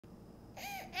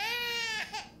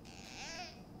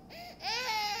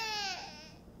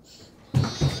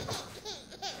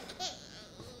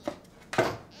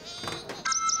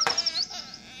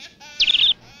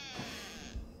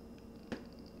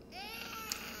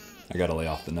I gotta lay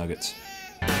off the nuggets.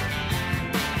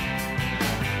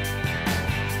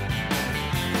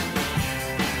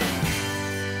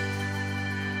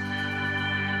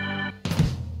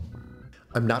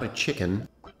 I'm not a chicken,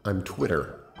 I'm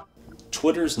Twitter.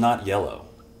 Twitter's not yellow.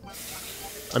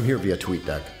 I'm here via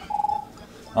TweetDeck.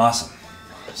 Awesome.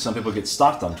 Some people get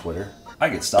stalked on Twitter. I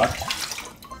get stalked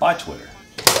by Twitter.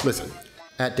 Listen,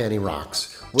 at Danny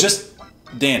Rocks. Just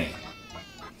Danny.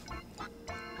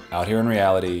 Out here in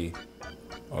reality,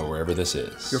 or wherever this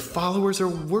is. Your followers are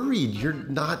worried. You're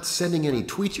not sending any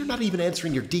tweets. You're not even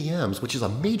answering your DMs, which is a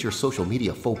major social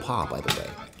media faux pas, by the way.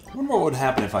 I wonder what would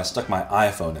happen if I stuck my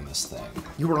iPhone in this thing.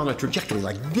 You were on a trajectory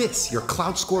like this. Your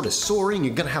clout score is soaring.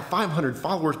 You're gonna have 500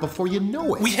 followers before you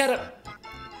know it. We had a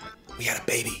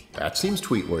baby. That seems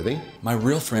tweet-worthy. My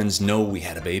real friends know we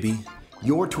had a baby.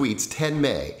 Your tweets 10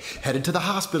 May. Headed to the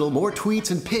hospital. More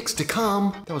tweets and pics to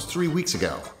come. That was 3 weeks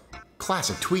ago.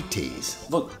 Classic tweet tease.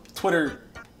 Look, Twitter,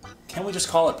 can't we just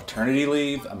call it paternity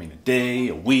leave? I mean, a day,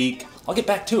 a week. I'll get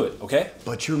back to it, okay?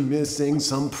 But you're missing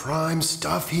some prime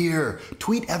stuff here.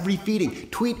 Tweet every feeding.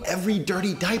 Tweet every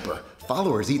dirty diaper.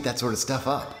 Followers eat that sort of stuff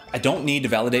up. I don't need to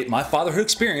validate my fatherhood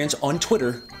experience on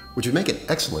Twitter. Which would make an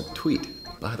excellent tweet,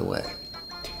 by the way.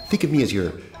 Think of me as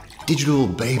your digital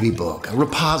baby book, a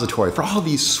repository for all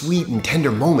these sweet and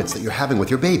tender moments that you're having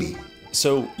with your baby.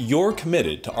 So you're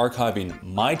committed to archiving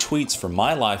my tweets for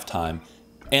my lifetime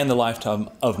and the lifetime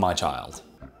of my child.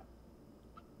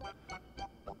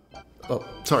 Oh,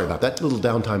 sorry about that. Little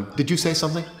downtime. Did you say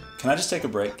something? Can I just take a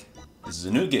break? This is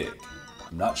a new gig.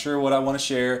 I'm not sure what I want to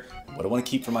share, what I want to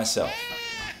keep for myself.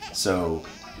 So,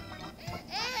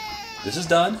 this is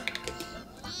done.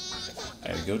 I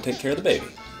gotta go take care of the baby.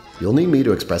 You'll need me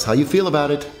to express how you feel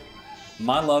about it.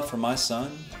 My love for my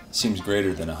son seems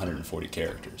greater than 140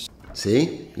 characters.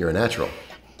 See? You're a natural.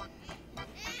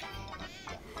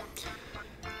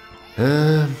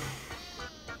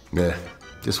 Nah.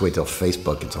 Just wait till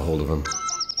Facebook gets a hold of him.